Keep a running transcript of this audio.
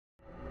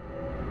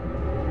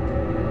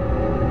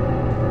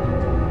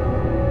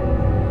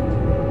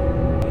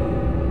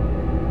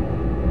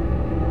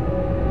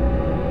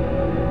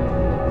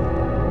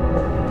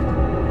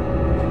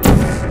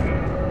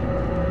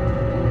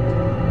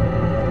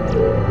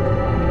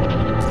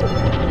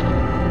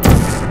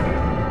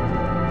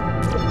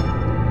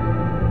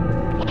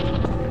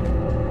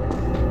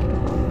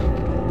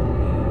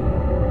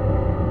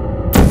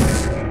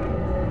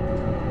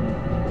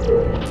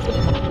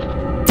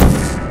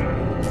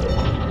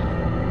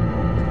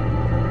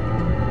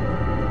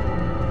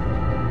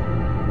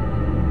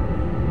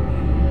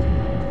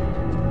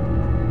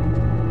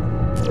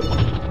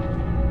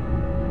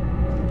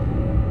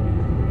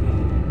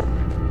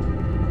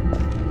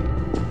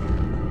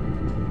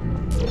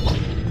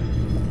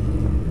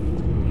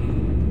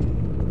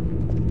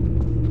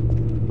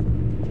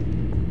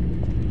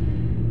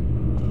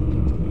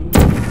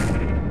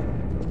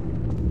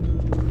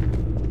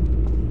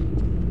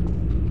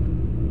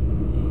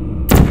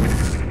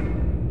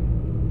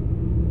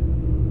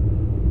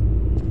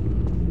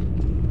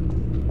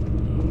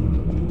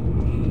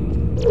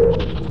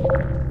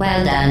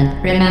Well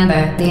done.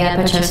 Remember, the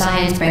Aperture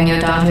Science Bring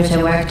Your Daughter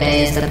to Work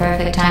Day is the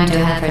perfect time to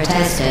have her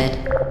tested.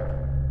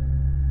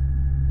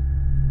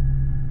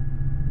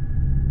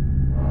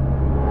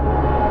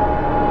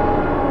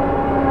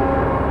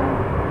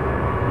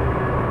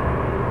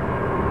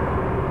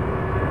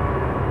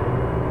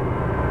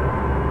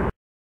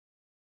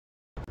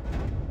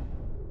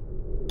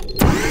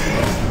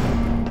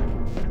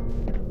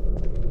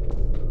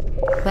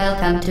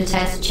 Welcome to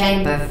Test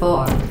Chamber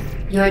 4.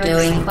 You're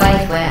doing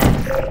quite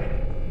well.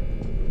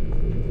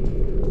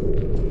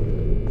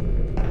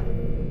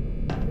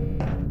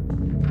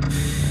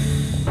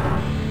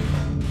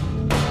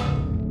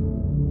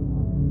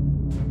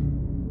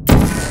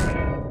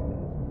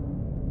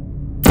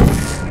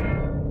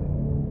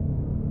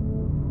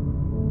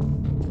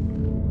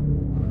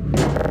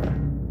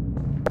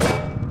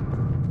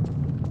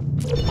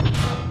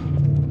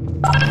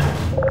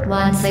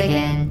 Once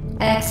again,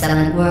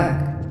 excellent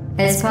work.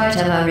 As part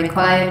of our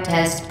required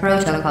test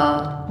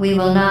protocol, we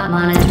will not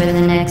monitor the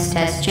next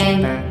test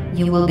chamber.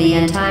 You will be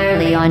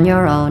entirely on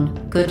your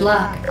own. Good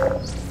luck.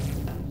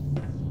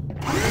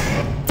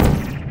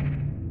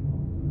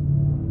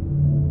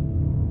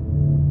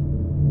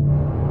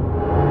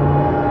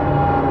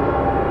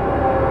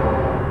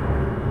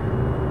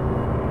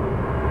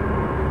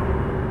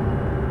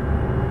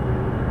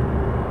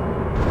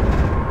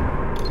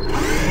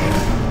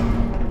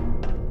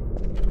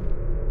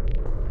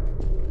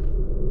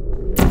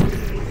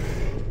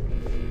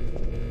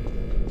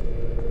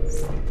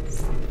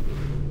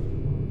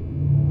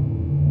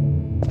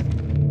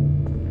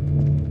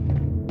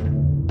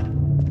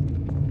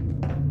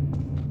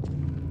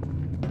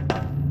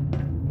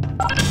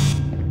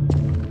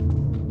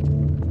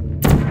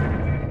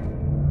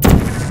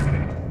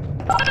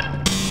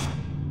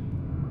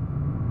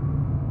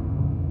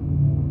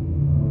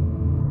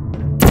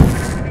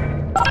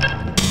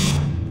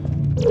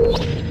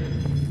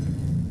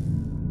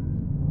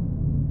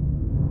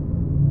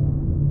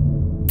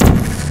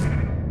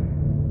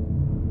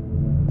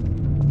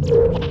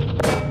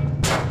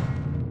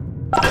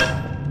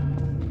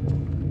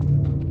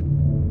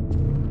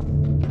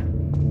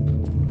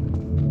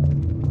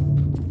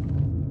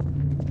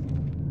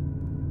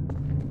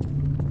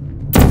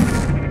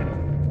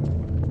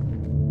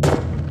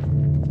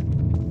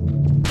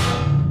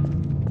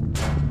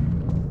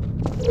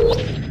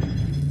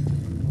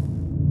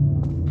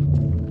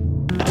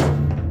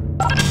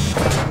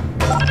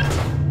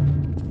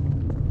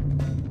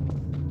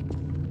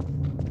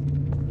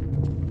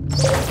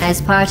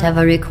 As part of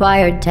a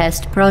required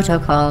test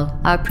protocol,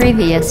 our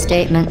previous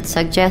statement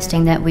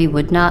suggesting that we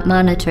would not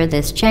monitor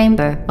this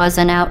chamber was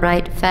an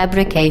outright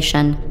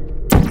fabrication.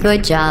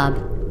 Good job.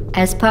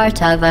 As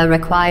part of a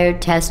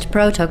required test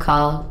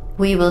protocol,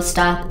 we will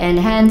stop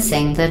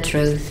enhancing the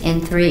truth in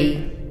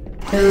 3,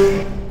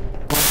 2,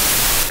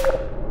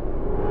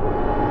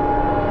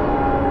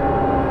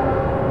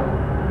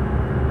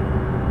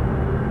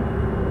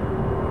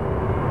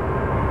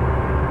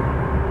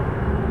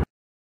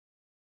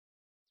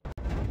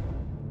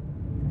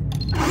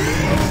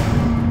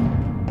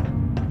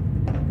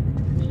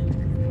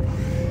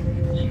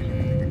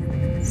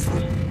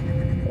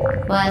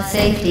 While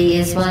safety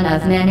is one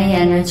of many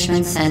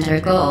Enrichment Center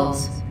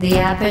goals, the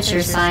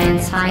Aperture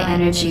Science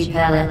high-energy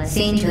pellet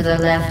seen to the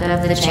left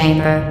of the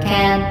chamber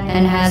can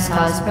and has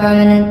caused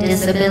permanent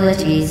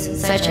disabilities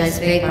such as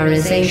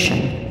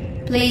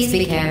vaporization. Please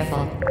be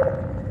careful.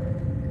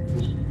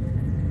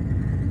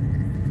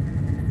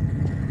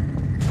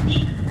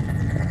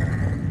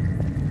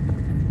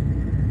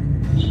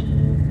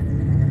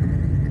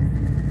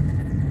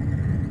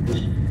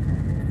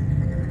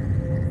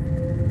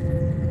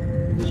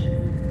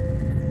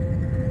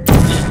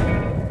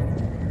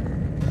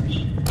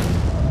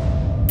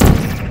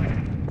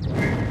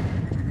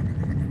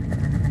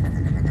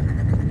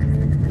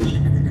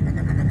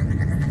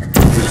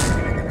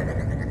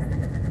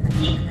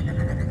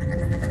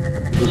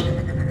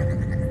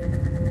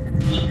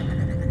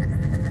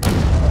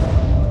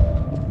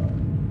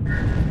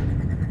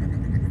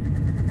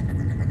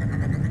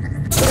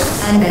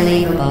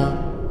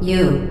 Unbelievable.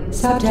 You.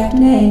 Subject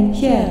name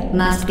here.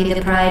 Must be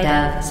the pride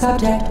of.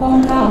 Subject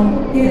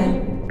hometown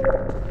here.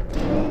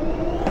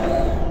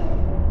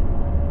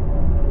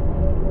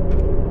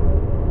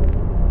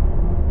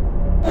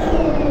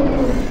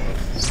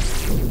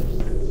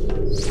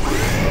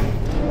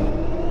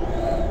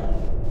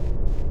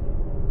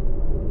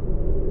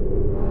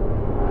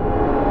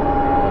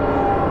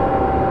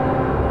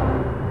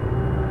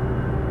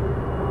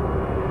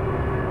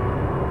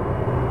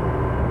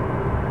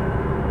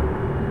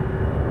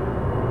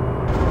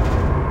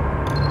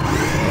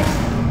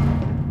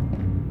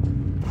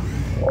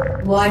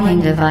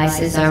 Warning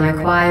devices are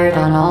required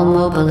on all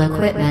mobile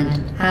equipment.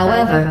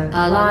 However,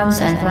 alarms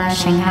and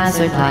flashing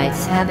hazard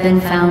lights have been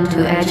found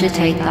to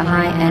agitate the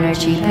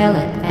high-energy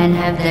pellet and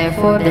have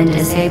therefore been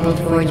disabled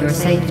for your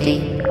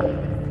safety.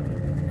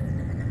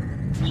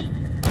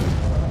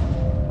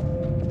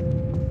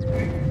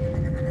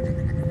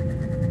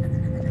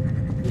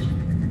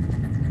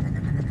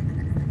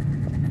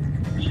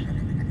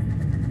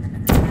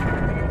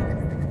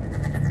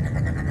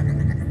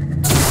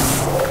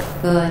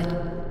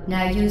 Good.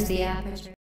 Now use the aperture.